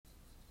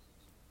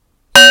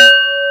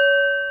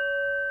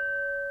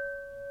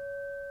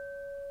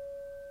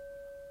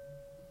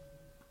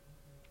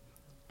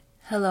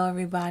Hello,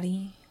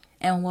 everybody,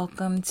 and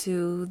welcome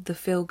to the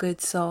Feel Good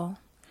Soul,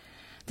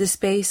 the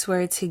space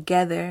where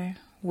together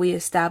we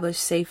establish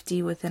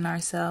safety within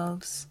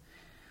ourselves.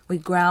 We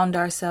ground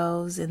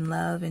ourselves in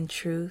love and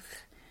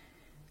truth.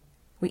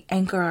 We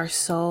anchor our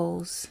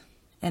souls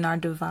in our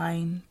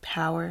divine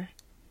power,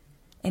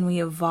 and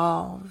we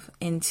evolve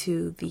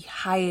into the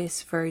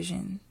highest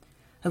version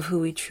of who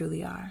we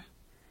truly are.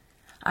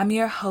 I'm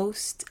your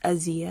host,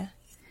 Azia.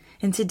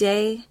 And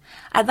today,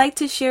 I'd like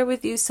to share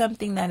with you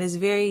something that is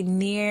very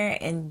near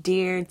and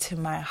dear to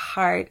my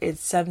heart.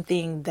 It's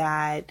something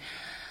that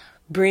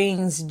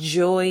brings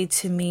joy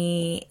to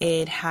me.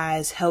 It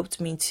has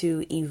helped me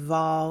to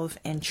evolve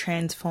and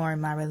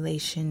transform my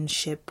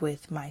relationship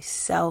with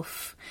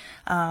myself.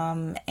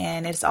 And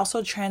it's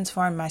also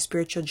transformed my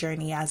spiritual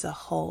journey as a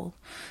whole.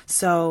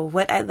 So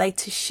what I'd like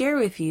to share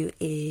with you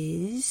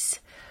is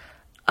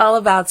all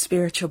about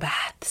spiritual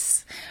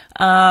baths.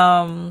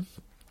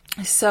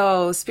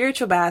 So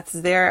spiritual baths,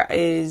 there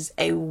is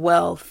a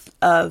wealth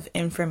of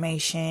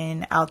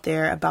information out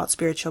there about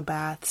spiritual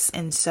baths.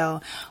 And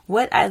so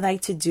what I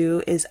like to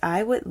do is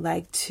I would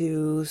like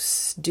to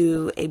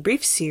do a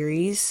brief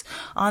series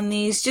on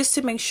these just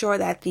to make sure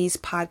that these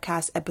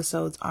podcast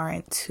episodes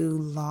aren't too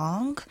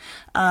long,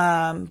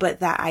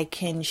 but that I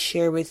can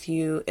share with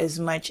you as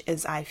much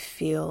as I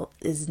feel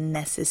is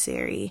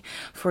necessary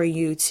for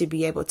you to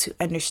be able to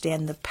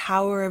understand the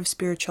power of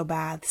spiritual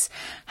baths,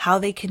 how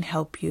they can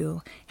help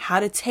you, how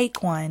to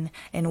take one,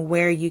 and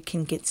where you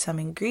can get some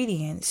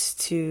ingredients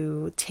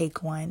to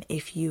take one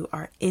if you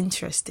are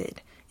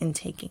interested in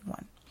taking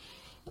one.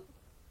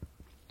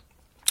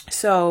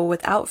 So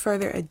without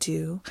further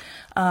ado,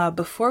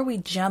 before we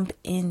jump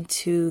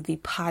into the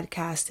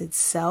podcast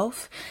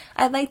itself,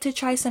 I'd like to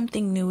try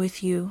something new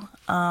with you.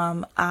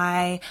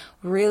 I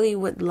really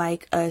would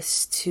like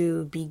us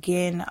to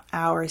begin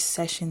our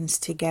sessions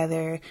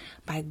together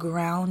by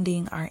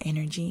grounding our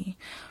energy,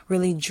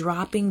 really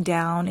dropping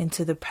down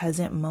into the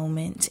present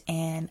moment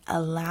and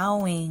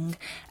allowing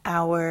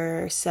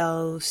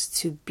ourselves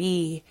to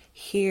be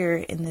here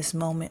in this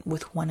moment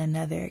with one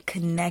another,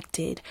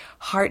 connected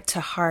heart to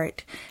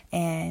heart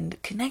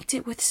and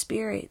connected with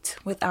spirit,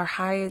 with our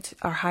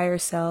higher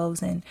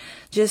selves, and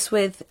just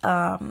with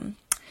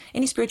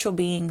any spiritual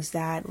beings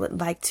that would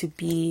like to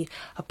be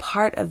a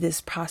part of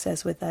this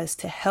process with us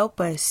to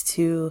help us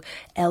to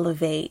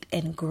elevate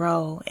and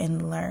grow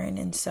and learn.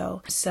 And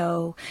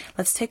so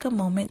let's take a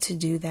moment to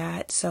do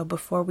that. So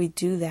before we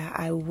do that,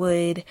 I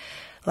would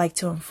like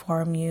to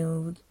inform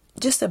you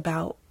just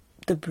about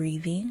the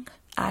breathing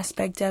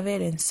aspect of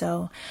it. And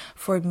so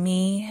for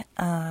me,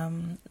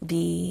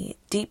 the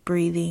deep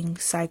breathing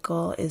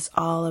cycle is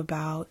all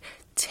about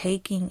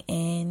taking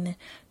in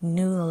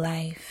new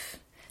life,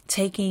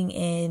 taking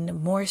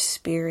in more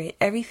spirit.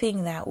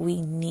 Everything that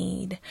we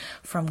need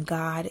from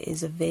God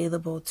is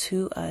available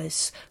to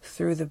us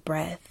through the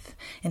breath.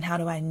 And how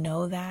do I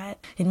know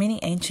that? In many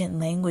ancient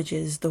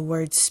languages, the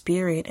word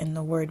spirit and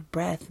the word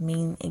breath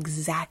mean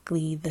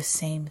exactly the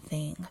same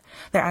thing.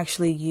 They're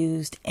actually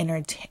used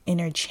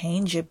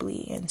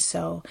interchangeably. And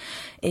so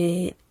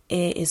it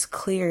is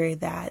clear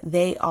that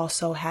they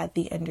also had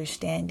the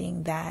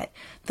understanding that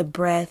the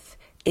breath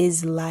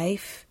is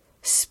life,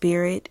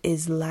 spirit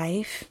is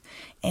life,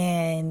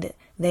 and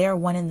they are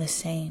one and the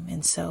same.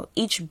 And so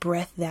each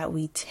breath that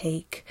we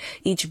take,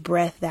 each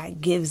breath that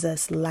gives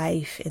us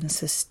life and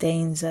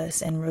sustains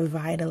us and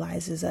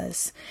revitalizes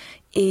us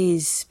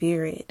is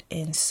spirit.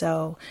 And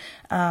so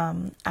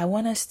I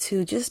want us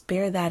to just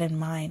bear that in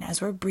mind.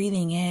 As we're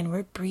breathing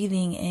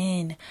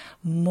in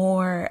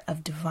more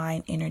of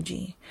divine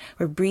energy.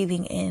 We're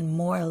breathing in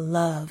more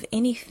love.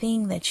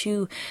 Anything that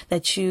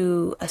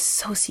you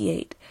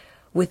associate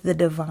with the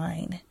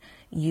divine,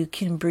 you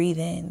can breathe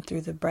in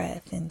through the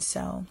breath. And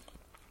so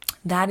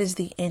that is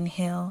the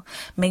inhale.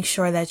 Make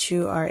sure that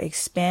you are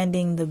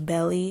expanding the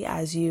belly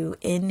as you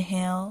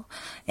inhale,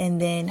 and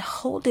then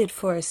hold it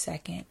for a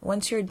second.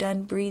 Once you're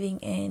done breathing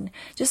in,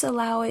 just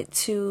allow it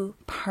to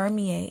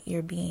permeate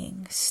your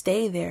being.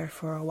 Stay there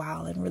for a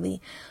while and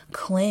really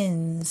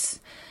cleanse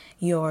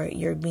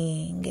your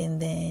being.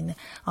 And then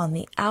on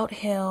the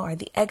outhale or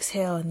the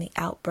exhale and the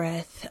out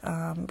breath,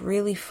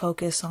 really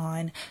focus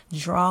on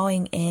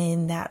drawing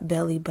in that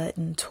belly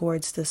button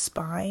towards the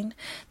spine.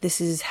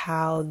 This is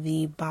how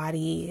the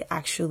body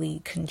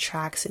actually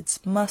contracts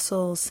its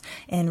muscles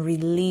and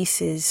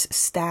releases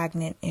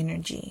stagnant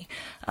energy.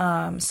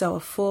 So a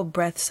full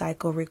breath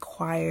cycle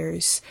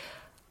requires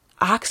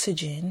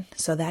oxygen,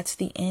 so that's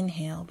the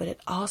inhale, but it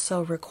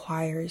also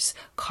requires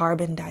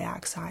carbon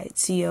dioxide,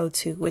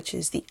 CO2, which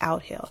is the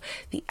outhale.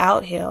 The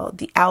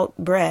out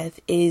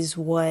breath is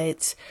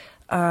what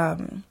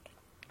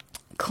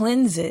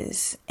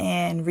cleanses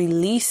and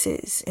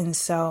releases. And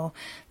so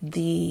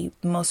the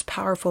most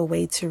powerful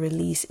way to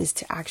release is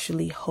to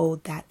actually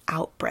hold that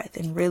out breath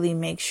and really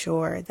make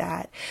sure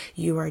that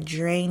you are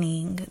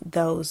draining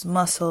those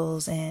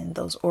muscles and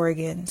those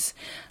organs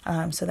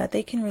so that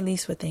they can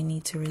release what they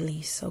need to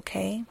release.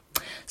 Okay.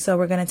 So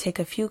we're going to take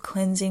a few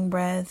cleansing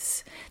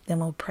breaths, then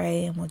we'll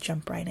pray and we'll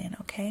jump right in.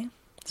 Okay.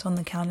 So on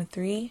the count of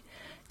 3,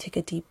 Take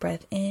a deep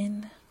breath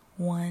in.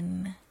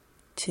 1,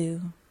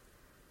 2,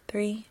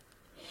 3.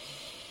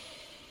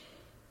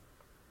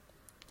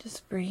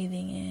 Just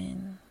breathing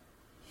in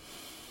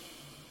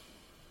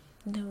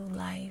new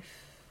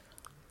life,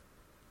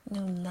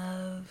 new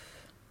love,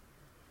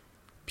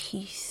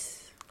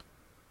 peace,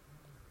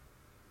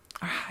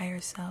 our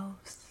higher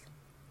selves.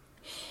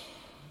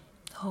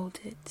 Hold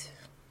it.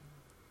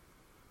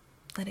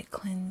 Let it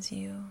cleanse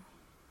you.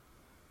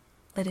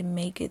 Let it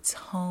make its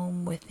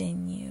home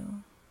within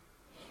you.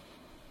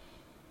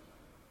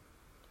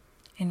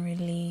 And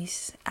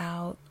release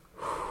out.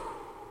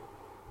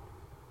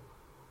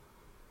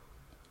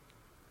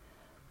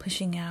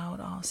 Pushing out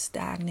all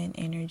stagnant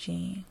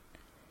energy.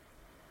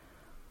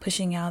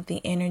 Pushing out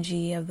the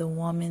energy of the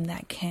woman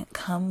that can't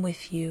come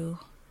with you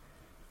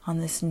on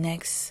this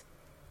next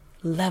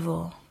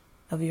level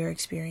of your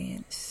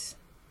experience.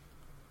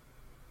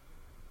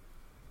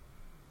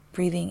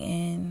 Breathing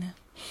in.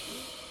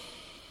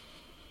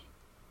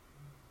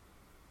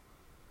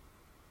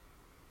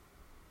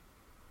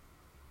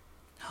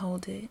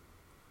 Hold it.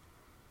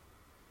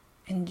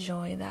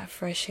 Enjoy that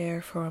fresh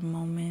air for a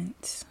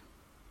moment.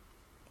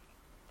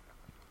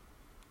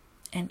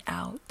 And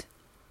out.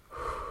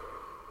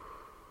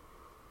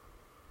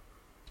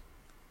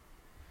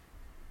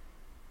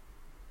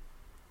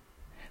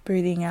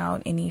 Breathing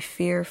out any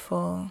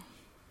fearful,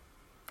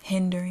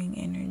 hindering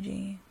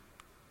energy.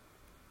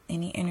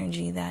 Any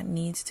energy that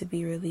needs to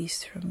be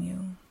released from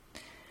you.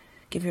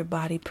 Give your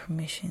body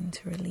permission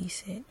to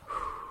release it.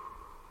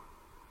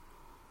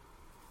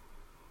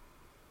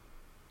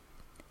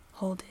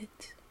 Hold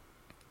it.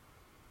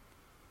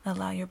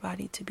 Allow your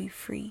body to be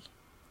free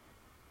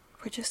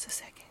for just a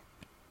second.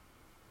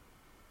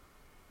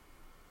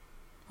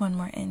 One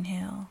more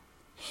inhale.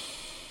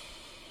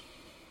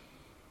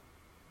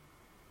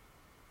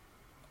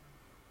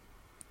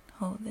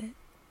 Hold it.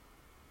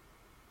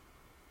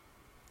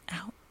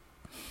 Out.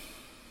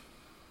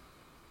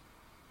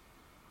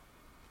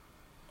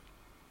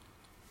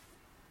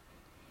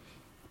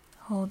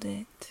 Hold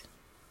it.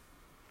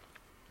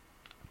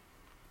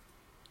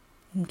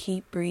 And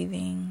keep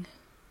breathing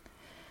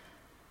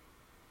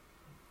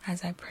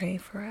as I pray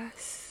for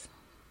us.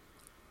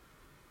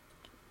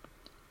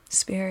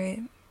 Spirit,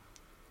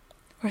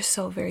 we're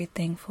so very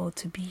thankful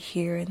to be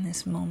here in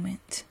this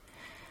moment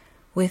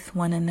with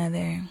one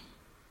another,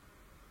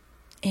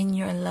 in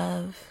your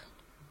love,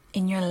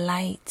 in your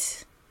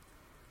light,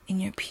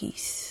 in your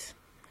peace.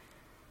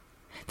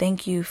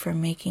 Thank you for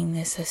making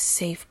this a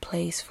safe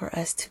place for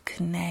us to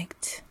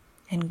connect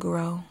and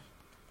grow.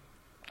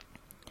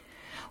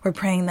 We're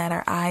praying that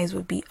our eyes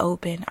would be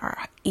open,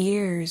 our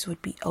ears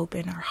would be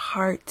open, our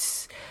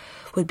hearts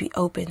would be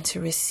open to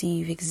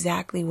receive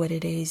exactly what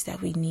it is that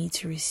we need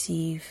to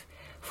receive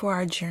for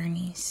our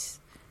journeys.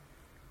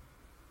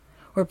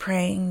 We're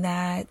praying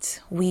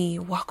that we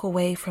walk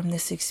away from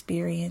this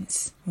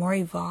experience more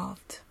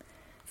evolved,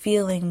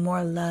 feeling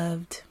more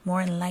loved,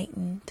 more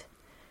enlightened.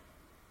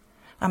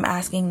 I'm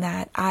asking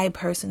that I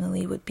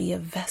personally would be a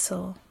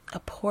vessel, a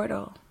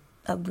portal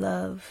of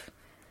love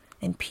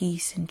and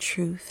peace and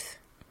truth.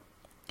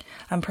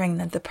 I'm praying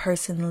that the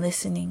person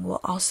listening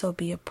will also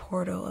be a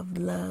portal of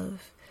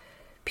love,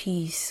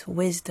 peace,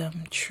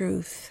 wisdom,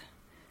 truth.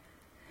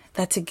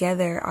 That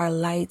together our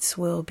lights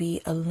will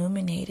be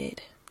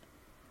illuminated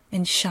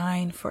and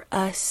shine for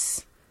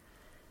us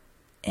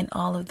and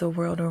all of the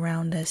world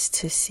around us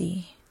to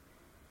see.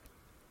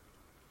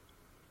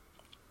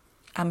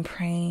 I'm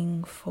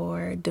praying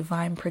for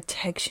divine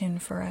protection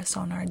for us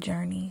on our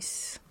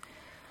journeys.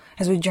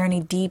 As we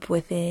journey deep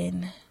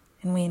within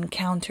and we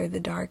encounter the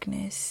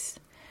darkness,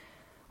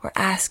 we're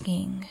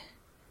asking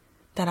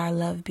that our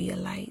love be a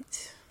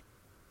light.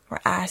 We're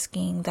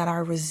asking that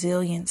our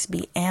resilience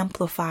be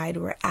amplified.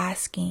 We're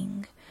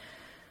asking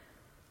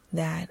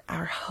that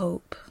our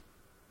hope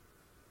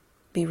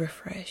be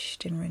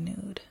refreshed and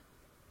renewed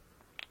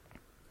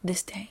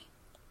this day.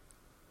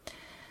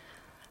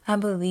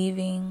 I'm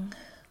believing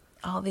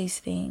all these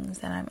things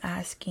that I'm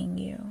asking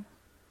you,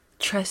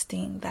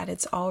 trusting that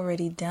it's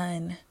already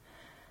done.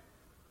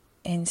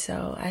 And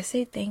so I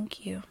say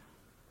thank you.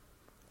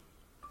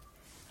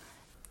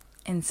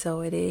 And so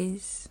it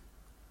is.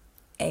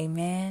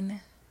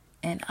 Amen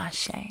and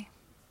Ashe.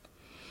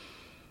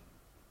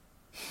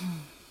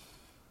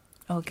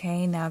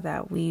 Okay, now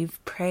that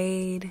we've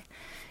prayed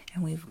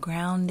and we've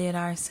grounded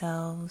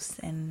ourselves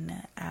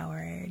in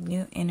our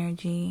new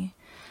energy,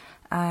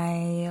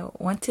 I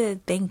want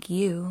to thank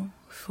you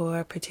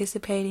for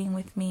participating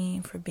with me,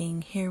 for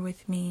being here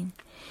with me,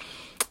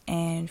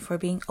 and for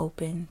being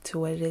open to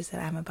what it is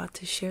that I'm about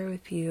to share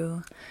with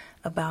you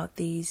about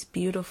these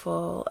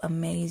beautiful,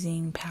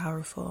 amazing,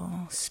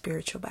 powerful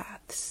spiritual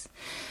baths.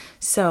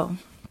 So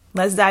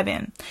let's dive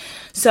in.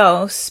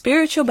 So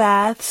spiritual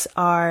baths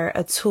are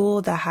a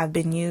tool that have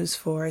been used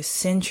for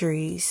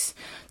centuries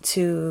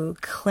to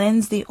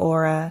cleanse the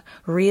aura,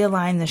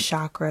 realign the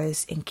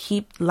chakras, and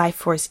keep life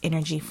force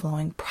energy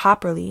flowing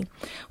properly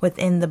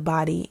within the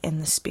body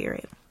and the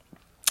spirit.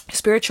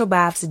 Spiritual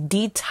baths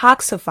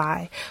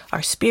detoxify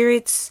our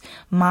spirits,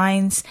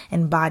 minds,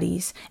 and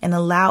bodies and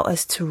allow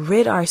us to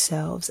rid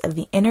ourselves of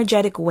the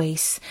energetic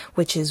waste,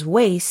 which is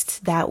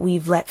waste that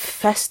we've let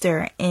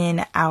fester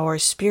in our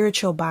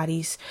spiritual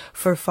bodies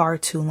for far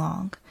too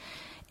long.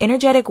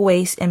 Energetic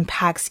waste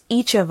impacts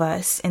each of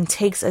us and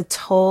takes a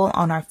toll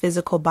on our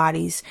physical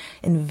bodies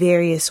in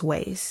various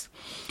ways.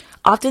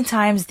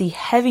 Oftentimes, the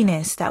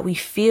heaviness that we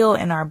feel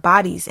in our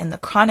bodies and the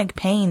chronic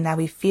pain that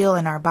we feel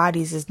in our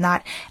bodies is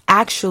not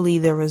actually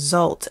the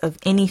result of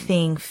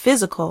anything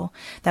physical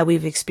that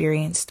we've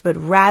experienced, but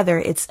rather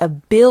it's a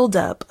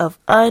buildup of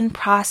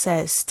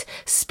unprocessed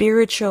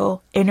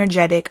spiritual,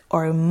 energetic,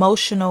 or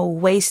emotional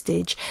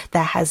wastage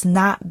that has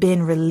not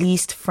been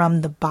released from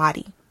the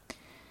body.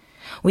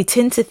 We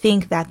tend to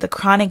think that the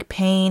chronic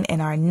pain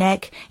in our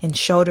neck and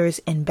shoulders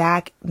and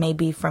back may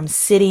be from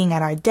sitting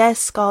at our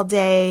desk all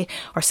day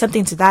or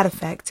something to that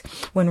effect,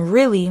 when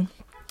really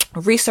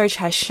research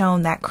has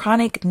shown that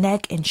chronic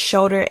neck and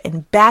shoulder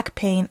and back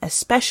pain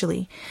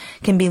especially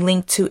can be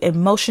linked to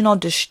emotional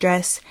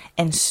distress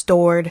and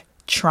stored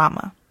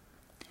trauma.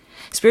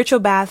 Spiritual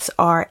baths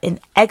are an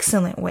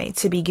excellent way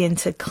to begin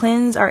to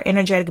cleanse our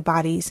energetic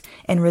bodies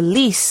and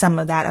release some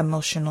of that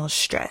emotional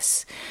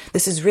stress.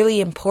 This is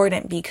really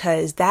important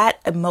because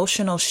that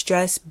emotional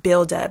stress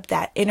buildup,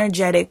 that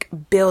energetic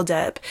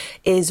buildup,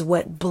 is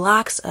what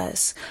blocks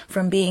us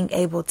from being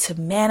able to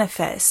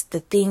manifest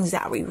the things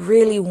that we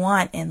really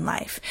want in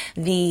life,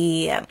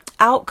 the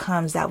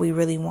outcomes that we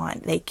really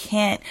want. They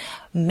can't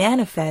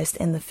manifest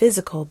in the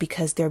physical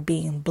because they're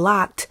being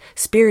blocked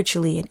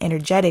spiritually and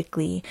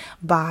energetically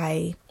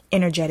by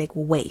energetic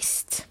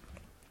waste.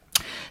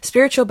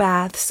 Spiritual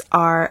baths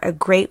are a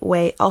great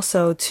way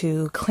also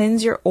to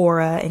cleanse your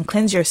aura and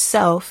cleanse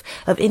yourself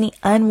of any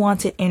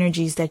unwanted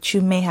energies that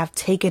you may have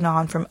taken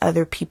on from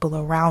other people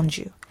around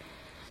you.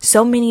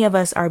 So many of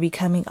us are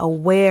becoming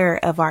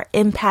aware of our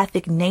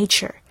empathic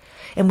nature,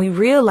 and we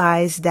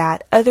realize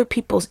that other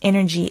people's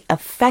energy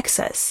affects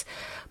us,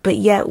 but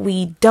yet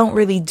we don't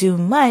really do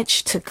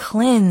much to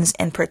cleanse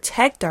and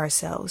protect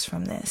ourselves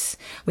from this.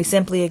 We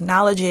simply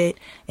acknowledge it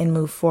and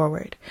move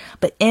forward.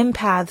 But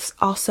empaths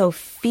also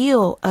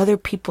feel other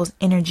people's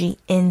energy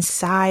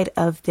inside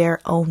of their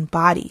own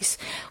bodies,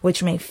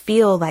 which may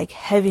feel like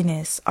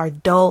heaviness or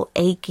dull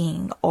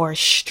aching or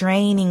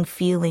straining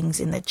feelings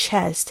in the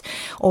chest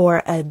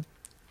or a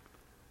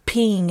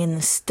peeing in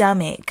the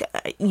stomach.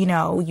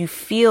 You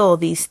feel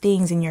these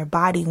things in your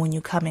body when you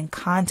come in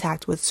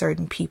contact with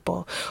certain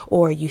people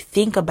or you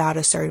think about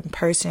a certain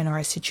person or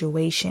a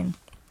situation.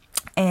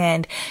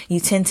 And you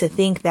tend to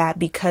think that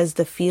because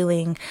the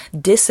feeling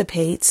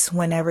dissipates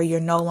whenever you're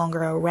no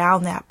longer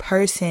around that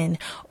person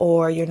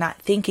or you're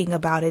not thinking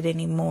about it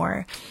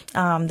anymore,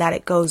 that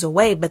it goes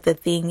away. But the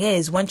thing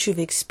is, once you've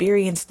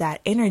experienced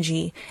that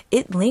energy,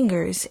 it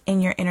lingers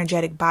in your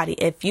energetic body.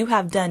 If you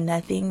have done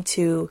nothing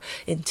to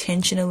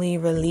intentionally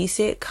release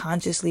it,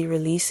 consciously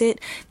release it,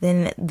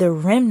 then the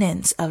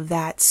remnants of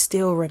that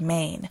still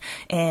remain.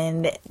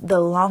 And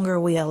the longer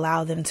we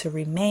allow them to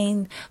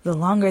remain, the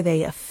longer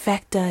they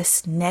affect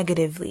us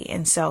negatively.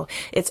 And so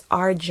it's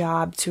our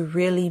job to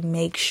really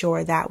make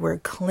sure that we're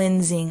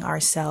cleansing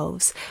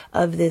ourselves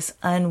of this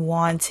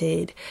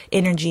unwanted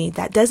energy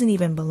that doesn't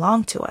even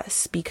belong to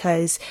us,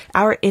 because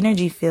our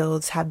energy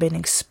fields have been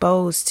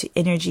exposed to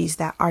energies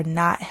that are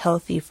not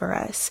healthy for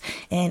us.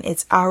 And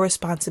it's our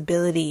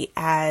responsibility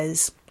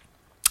as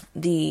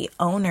the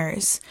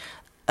owners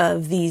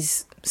of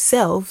these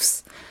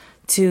selves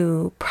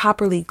to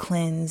properly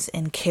cleanse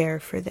and care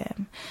for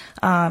them.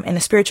 And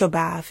a spiritual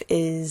bath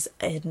is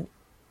a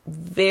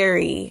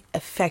very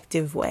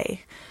effective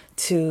way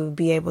to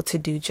be able to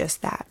do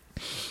just that.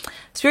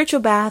 Spiritual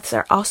baths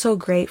are also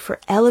great for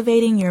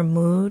elevating your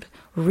mood,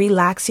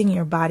 relaxing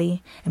your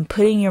body, and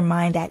putting your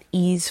mind at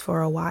ease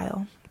for a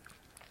while.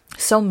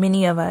 So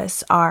many of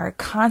us are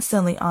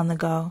constantly on the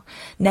go,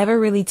 never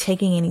really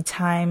taking any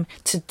time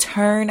to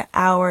turn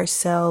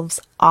ourselves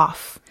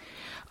off.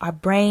 Our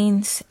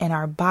brains and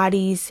our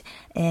bodies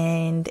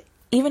and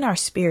even our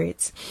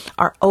spirits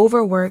are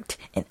overworked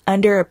and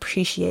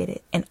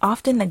underappreciated and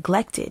often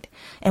neglected.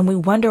 And we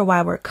wonder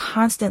why we're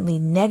constantly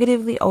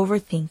negatively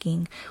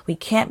overthinking. We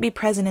can't be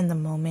present in the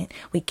moment.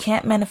 We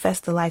can't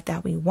manifest the life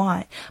that we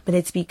want. But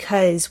it's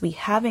because we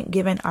haven't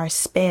given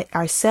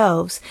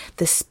ourselves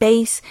the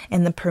space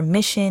and the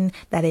permission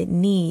that it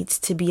needs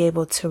to be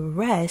able to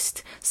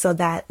rest so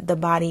that the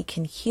body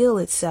can heal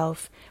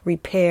itself,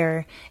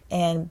 repair,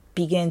 and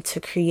begin to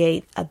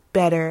create a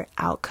better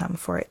outcome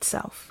for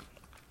itself.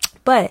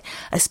 But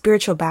a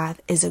spiritual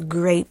bath is a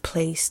great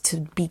place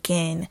to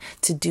begin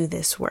to do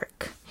this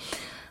work.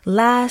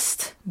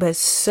 Last, but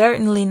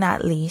certainly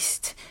not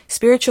least,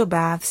 spiritual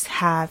baths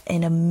have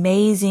an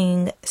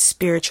amazing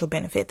spiritual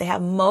benefit. They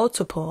have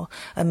multiple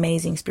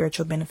amazing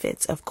spiritual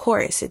benefits. Of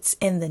course, it's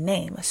in the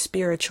name, a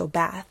spiritual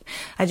bath.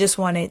 I just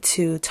wanted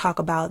to talk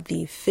about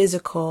the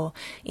physical,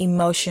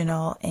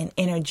 emotional, and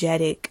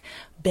energetic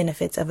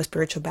benefits of a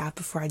spiritual bath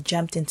before I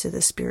jumped into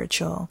the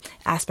spiritual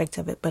aspect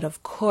of it. But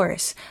of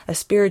course, a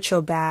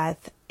spiritual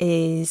bath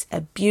is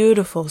a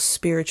beautiful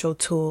spiritual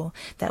tool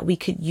that we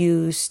could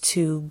use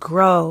to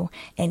grow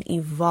and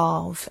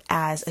evolve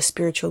as a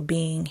spiritual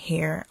being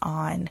here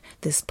on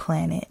this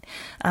planet.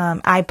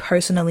 I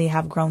personally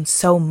have grown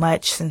so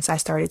much since I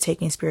started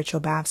taking spiritual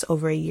baths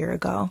over a year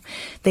ago.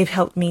 They've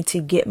helped me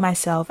to get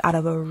myself out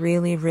of a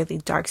really, really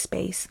dark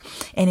space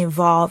and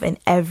evolve in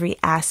every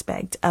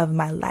aspect of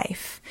my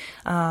life.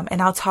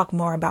 And I'll talk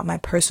more about my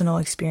personal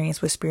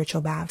experience with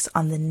spiritual baths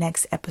on the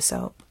next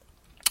episode.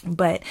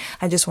 But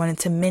I just wanted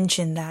to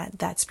mention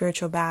that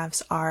spiritual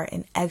baths are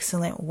an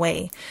excellent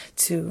way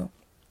to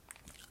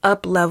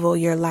up-level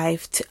your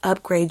life, to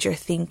upgrade your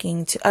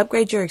thinking, to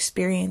upgrade your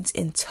experience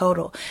in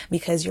total,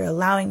 because you're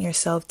allowing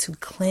yourself to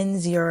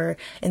cleanse your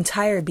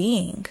entire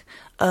being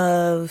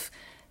of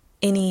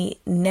any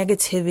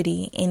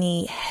negativity,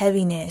 any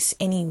heaviness,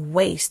 any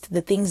waste,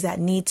 the things that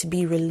need to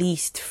be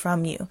released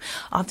from you.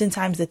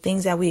 Oftentimes the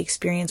things that we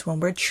experience when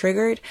we're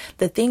triggered,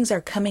 the things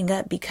are coming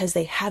up because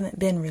they haven't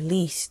been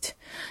released.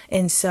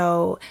 And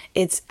so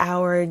it's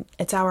our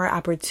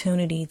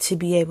opportunity to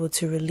be able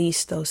to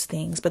release those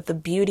things. But the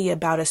beauty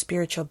about a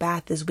spiritual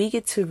bath is we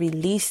get to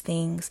release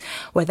things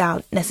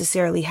without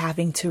necessarily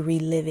having to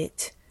relive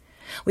it.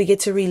 We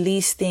get to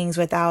release things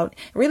without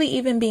really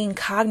even being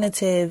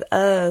cognitive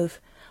of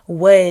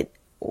what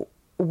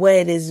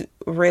is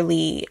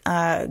really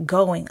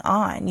going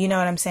on. You know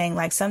what I'm saying?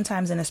 Like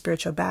sometimes in a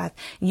spiritual bath,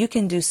 you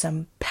can do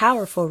some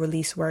powerful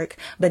release work,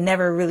 but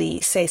never really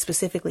say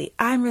specifically,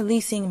 I'm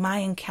releasing my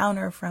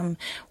encounter from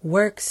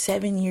work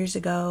 7 years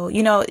ago.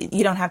 You know,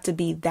 you don't have to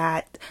be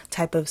that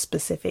type of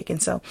specific.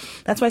 And so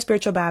that's why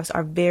spiritual baths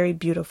are very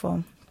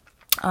beautiful.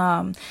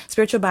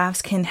 Spiritual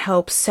baths can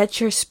help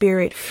set your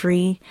spirit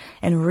free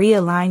and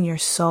realign your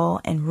soul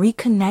and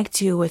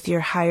reconnect you with your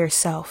higher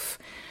self.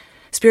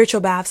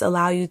 Spiritual baths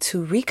allow you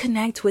to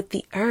reconnect with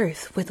the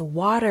earth, with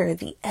water,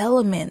 the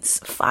elements,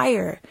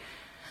 fire,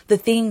 the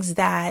things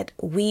that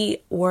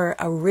we were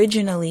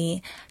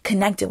originally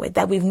connected with,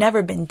 that we've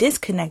never been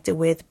disconnected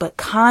with, but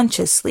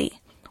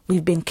consciously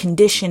we've been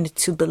conditioned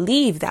to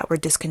believe that we're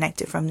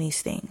disconnected from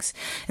these things.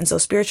 And so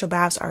spiritual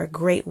baths are a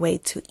great way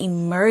to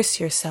immerse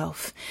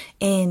yourself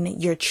in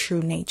your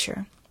true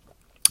nature.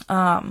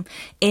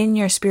 In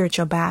your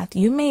spiritual bath,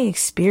 you may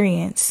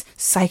experience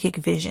psychic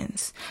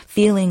visions,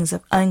 feelings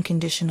of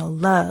unconditional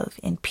love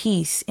and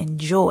peace and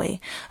joy.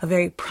 A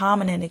very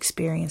prominent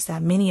experience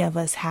that many of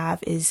us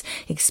have is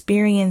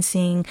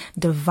experiencing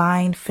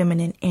divine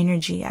feminine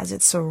energy as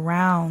it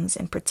surrounds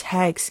and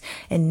protects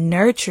and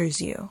nurtures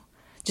you.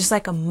 Just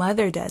like a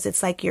mother does.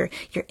 It's like you're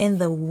in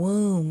the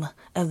womb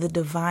of the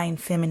divine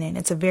feminine.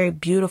 It's a very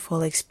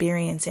beautiful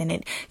experience, and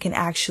it can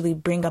actually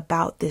bring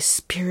about this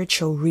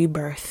spiritual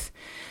rebirth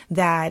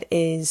that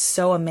is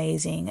so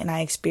amazing. And I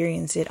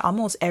experience it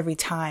almost every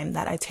time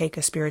that I take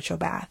a spiritual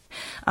bath.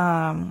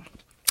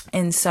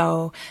 And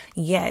so,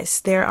 yes,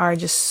 there are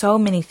just so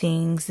many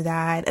things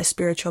that a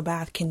spiritual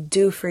bath can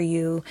do for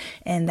you,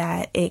 and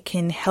that it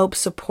can help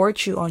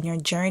support you on your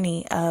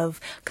journey of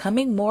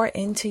coming more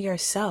into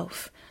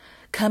yourself.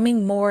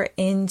 Coming more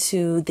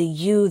into the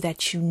you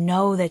that you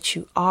know that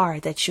you are,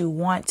 that you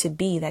want to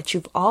be, that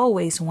you've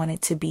always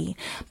wanted to be.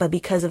 But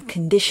because of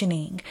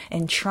conditioning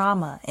and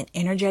trauma and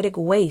energetic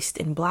waste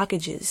and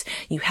blockages,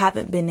 you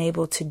haven't been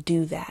able to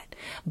do that.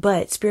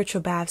 But spiritual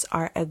baths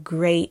are a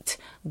great,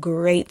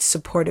 great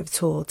supportive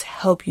tool to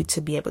help you to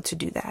be able to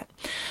do that.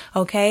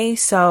 Okay,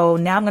 so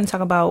now I'm going to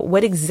talk about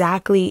what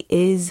exactly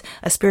is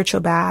a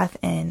spiritual bath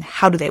and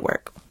how do they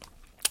work.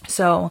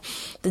 So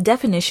the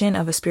definition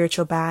of a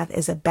spiritual bath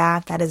is a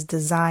bath that is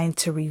designed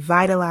to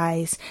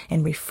revitalize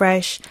and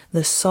refresh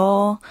the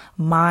soul,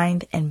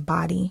 mind, and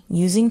body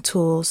using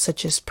tools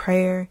such as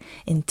prayer,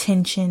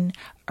 intention,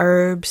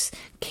 herbs,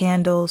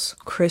 candles,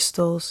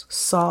 crystals,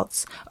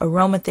 salts,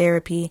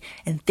 aromatherapy,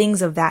 and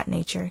things of that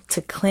nature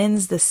to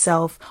cleanse the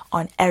self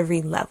on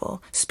every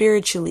level,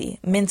 spiritually,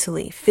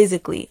 mentally,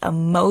 physically,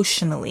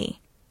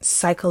 emotionally,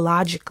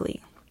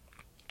 psychologically.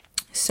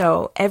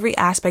 So every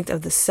aspect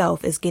of the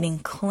self is getting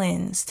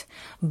cleansed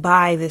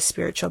by this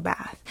spiritual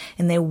bath,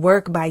 and they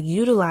work by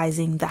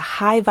utilizing the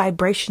high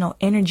vibrational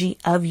energy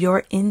of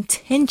your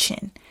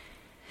intention.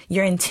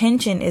 Your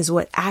intention is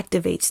what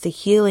activates the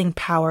healing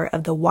power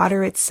of the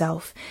water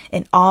itself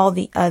and all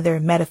the other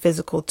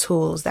metaphysical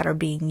tools that are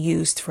being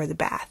used for the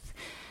bath.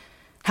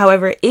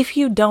 However, if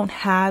you don't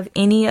have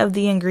any of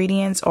the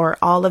ingredients or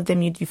all of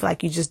them, you feel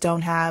like you just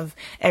don't have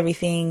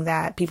everything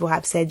that people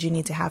have said you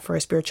need to have for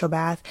a spiritual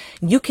bath,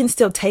 you can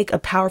still take a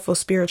powerful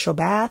spiritual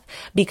bath,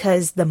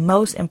 because the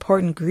most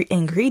important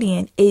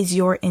ingredient is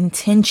your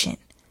intention.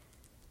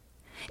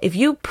 If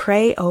you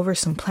pray over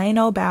some plain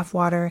old bath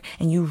water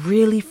and you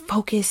really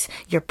focus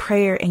your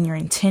prayer and your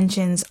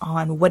intentions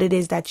on what it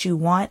is that you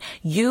want,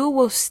 you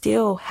will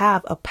still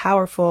have a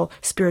powerful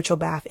spiritual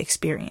bath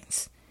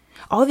experience.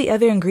 All the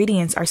other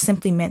ingredients are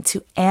simply meant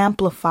to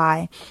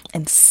amplify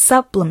and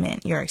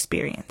supplement your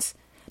experience,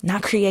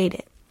 not create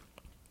it.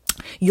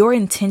 Your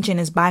intention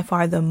is by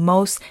far the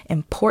most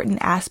important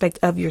aspect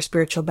of your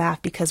spiritual bath,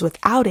 because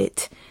without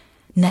it,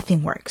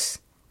 nothing works.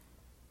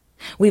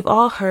 We've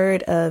all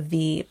heard of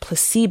the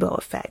placebo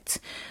effect,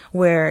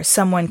 where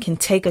someone can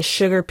take a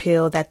sugar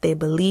pill that they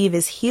believe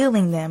is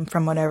healing them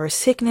from whatever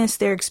sickness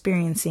they're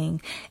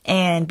experiencing.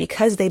 And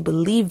because they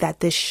believe that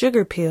this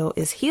sugar pill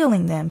is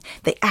healing them,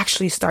 they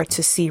actually start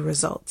to see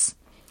results.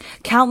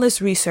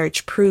 Countless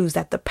research proves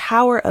that the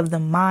power of the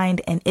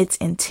mind and its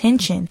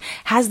intention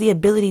has the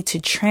ability to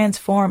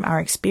transform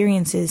our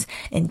experiences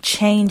and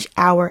change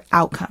our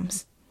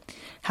outcomes.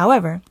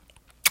 However,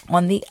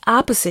 on the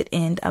opposite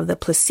end of the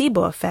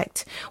placebo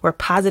effect, where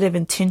positive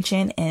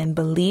intention and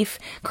belief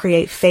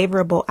create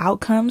favorable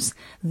outcomes,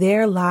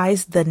 there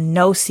lies the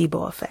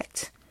nocebo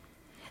effect.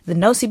 The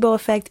nocebo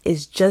effect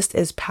is just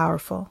as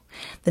powerful.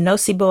 The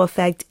nocebo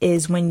effect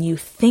is when you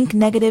think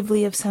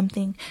negatively of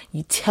something,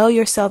 you tell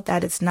yourself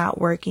that it's not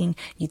working,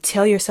 you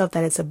tell yourself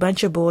that it's a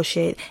bunch of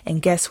bullshit,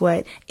 and guess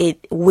what?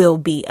 It will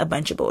be a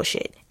bunch of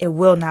bullshit. It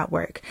will not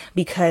work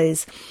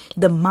because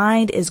the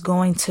mind is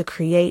going to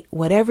create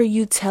whatever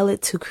you tell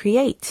it to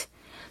create.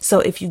 So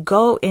if you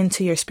go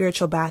into your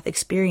spiritual bath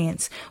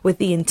experience with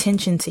the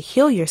intention to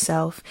heal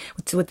yourself,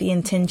 with the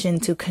intention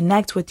to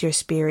connect with your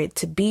spirit,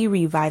 to be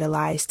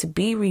revitalized, to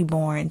be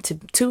reborn,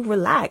 to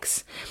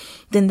relax,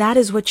 then that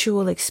is what you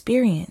will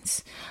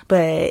experience.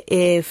 But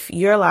if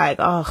you're like,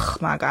 oh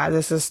my God,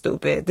 this is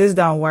stupid, this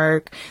don't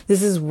work,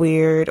 this is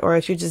weird, or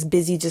if you're just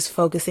busy just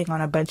focusing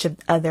on a bunch of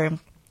other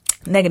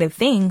negative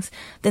things,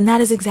 then that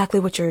is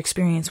exactly what your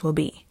experience will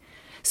be.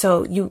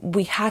 So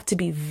we have to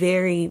be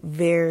very,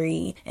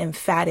 very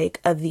emphatic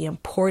of the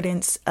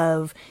importance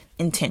of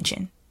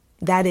intention.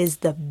 That is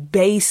the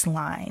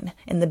baseline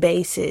and the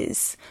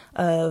basis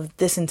of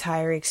this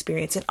entire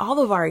experience, and all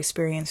of our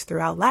experience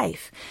throughout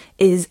life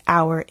is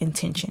our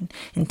intention.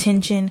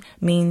 Intention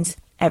means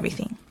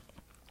everything.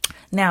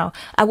 Now,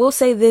 I will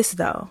say this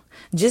though,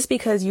 just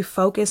because you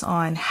focus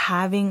on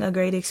having a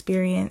great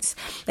experience,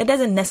 that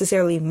doesn't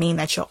necessarily mean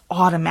that you'll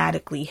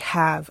automatically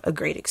have a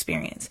great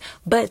experience.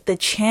 But the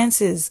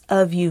chances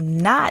of you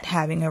not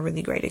having a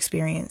really great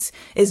experience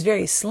is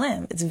very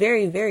slim. It's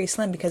very, very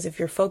slim, because if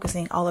you're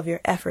focusing all of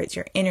your efforts,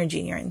 your energy,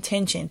 your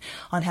intention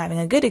on having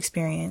a good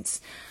experience,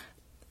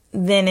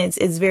 then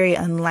it's very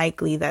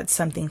unlikely that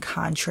something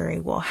contrary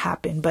will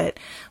happen. But,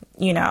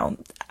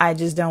 I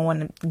just don't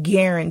want to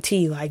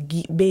guarantee, like,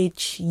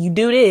 bitch, you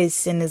do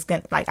this and it's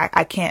going to, like,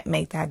 I can't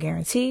make that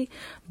guarantee,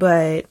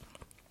 but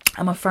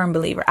I'm a firm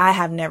believer. I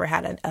have never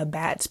had a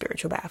bad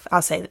spiritual bath.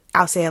 I'll say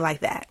it like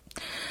that.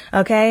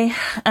 Okay.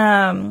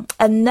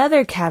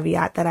 Another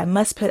caveat that I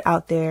must put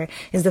out there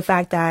is the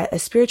fact that a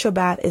spiritual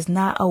bath is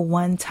not a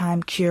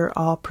one-time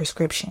cure-all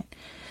prescription.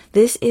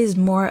 This is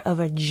more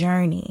of a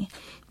journey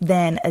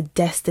than a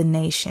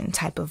destination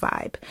type of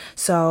vibe.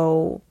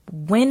 So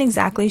when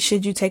exactly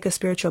should you take a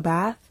spiritual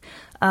bath?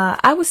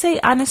 I would say,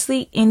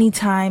 honestly, any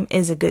time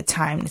is a good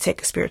time to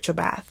take a spiritual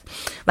bath.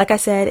 Like I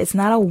said, it's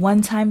not a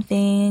one-time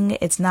thing.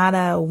 It's not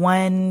a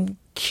one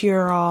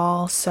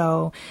cure-all.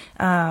 So,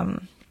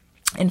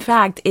 in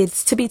fact,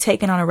 it's to be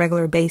taken on a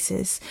regular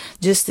basis.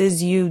 Just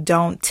as you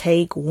don't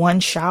take one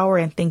shower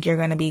and think you're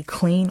going to be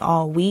clean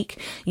all week,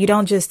 you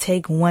don't just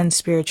take one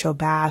spiritual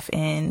bath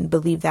and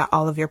believe that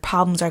all of your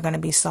problems are going to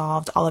be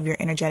solved, all of your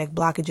energetic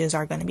blockages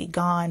are going to be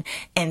gone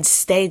and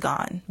stay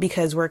gone,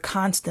 because we're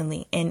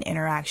constantly in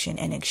interaction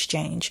and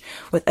exchange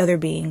with other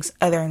beings,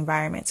 other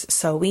environments.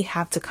 So we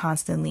have to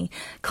constantly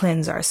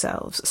cleanse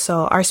ourselves.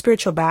 So our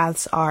spiritual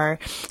baths are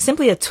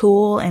simply a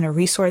tool and a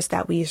resource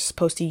that we are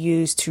supposed to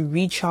use to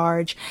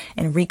recharge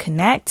and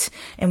reconnect,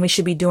 and we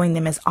should be doing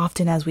them as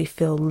often as we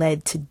feel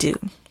led to do.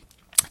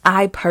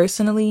 I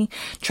personally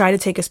try to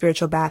take a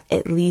spiritual bath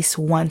at least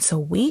once a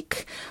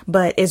week,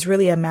 but it's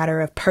really a matter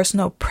of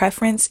personal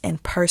preference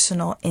and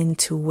personal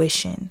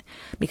intuition,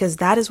 because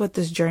that is what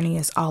this journey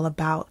is all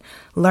about,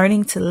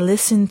 learning to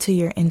listen to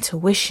your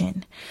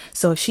intuition.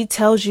 So if she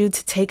tells you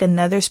to take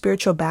another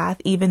spiritual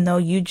bath, even though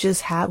you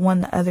just had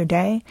one the other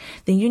day,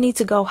 then you need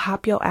to go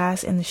hop your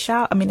ass in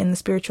the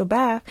spiritual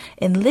bath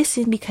and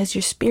listen, because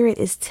your spirit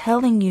is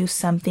telling you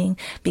something,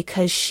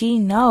 because she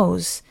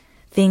knows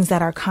things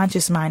that our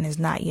conscious mind is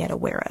not yet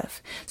aware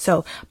of.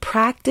 So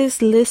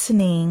practice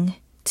listening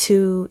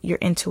to your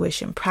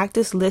intuition.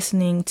 Practice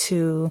listening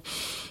to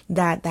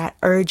that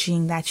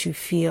urging that you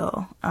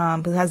feel,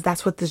 because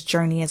that's what this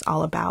journey is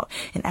all about.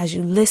 And as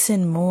you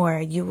listen more,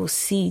 you will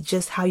see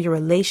just how your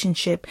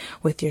relationship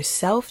with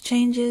yourself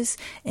changes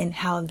and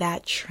how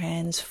that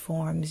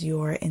transforms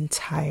your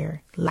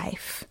entire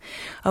life.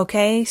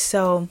 Okay,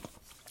 so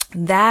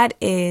that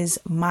is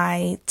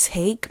my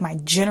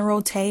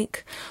general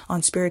take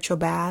on spiritual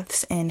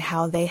baths and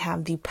how they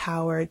have the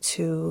power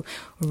to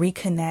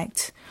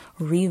reconnect,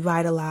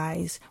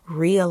 revitalize,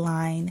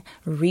 realign,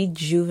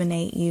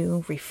 rejuvenate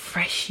you,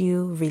 refresh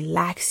you,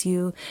 relax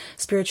you.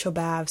 Spiritual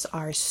baths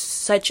are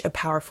such a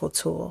powerful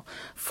tool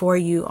for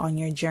you on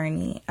your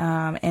journey.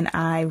 And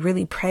I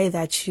really pray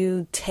that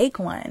you take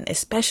one,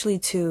 especially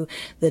to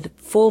the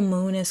full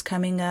moon is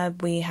coming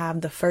up. We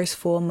have the first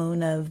full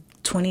moon of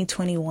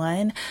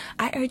 2021.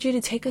 I urge you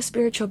to take a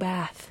spiritual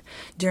bath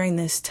during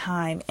this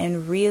time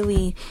and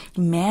really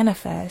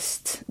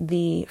manifest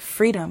the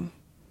freedom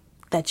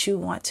that you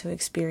want to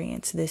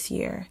experience this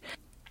year.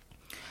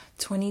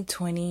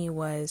 2020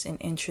 was an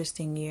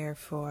interesting year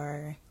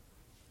for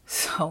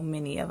so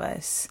many of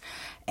us,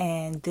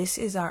 and this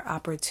is our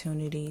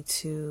opportunity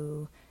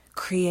to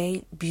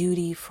create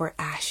beauty for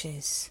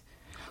ashes,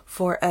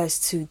 for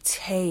us to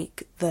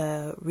take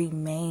the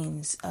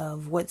remains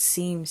of what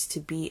seems to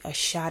be a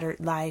shattered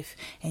life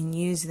and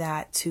use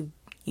that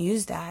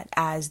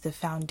as the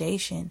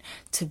foundation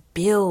to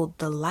build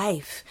the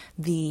life,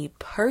 the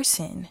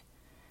person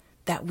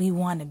that we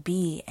want to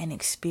be and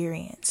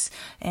experience.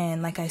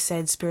 And like I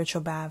said,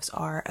 spiritual baths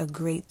are a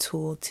great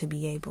tool to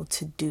be able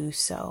to do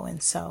so.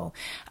 And so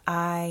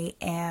I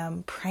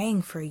am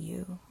praying for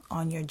you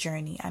on your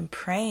journey. I'm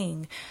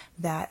praying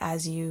that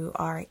as you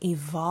are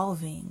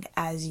evolving,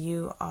 as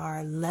you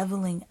are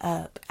leveling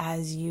up,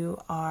 as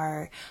you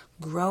are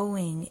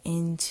growing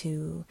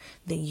into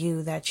the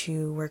you that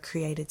you were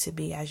created to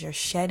be, as you're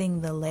shedding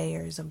the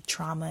layers of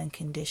trauma and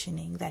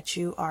conditioning, that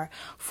you are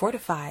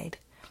fortified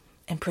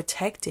and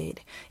protected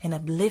and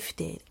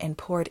uplifted and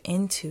poured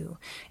into,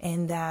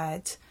 and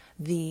that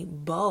the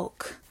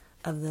bulk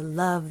of the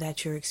love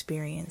that you're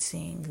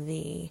experiencing,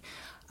 the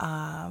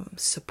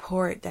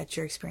support that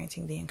you're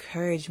experiencing, the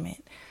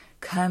encouragement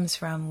comes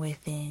from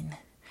within,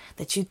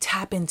 that you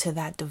tap into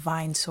that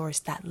divine source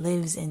that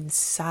lives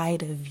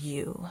inside of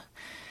you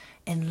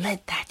and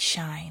let that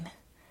shine.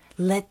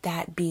 Let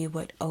that be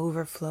what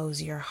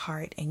overflows your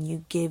heart, and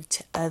you give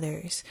to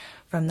others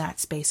from that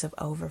space of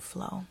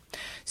overflow.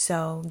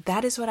 So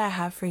that is what I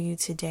have for you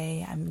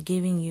today. I'm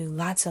giving you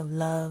lots of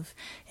love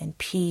and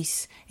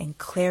peace and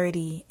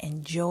clarity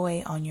and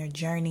joy on your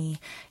journey.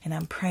 And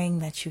I'm praying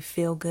that you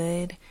feel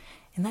good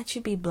and that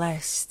you be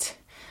blessed.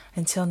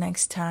 Until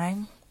next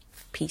time,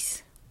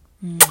 peace.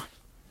 Mwah.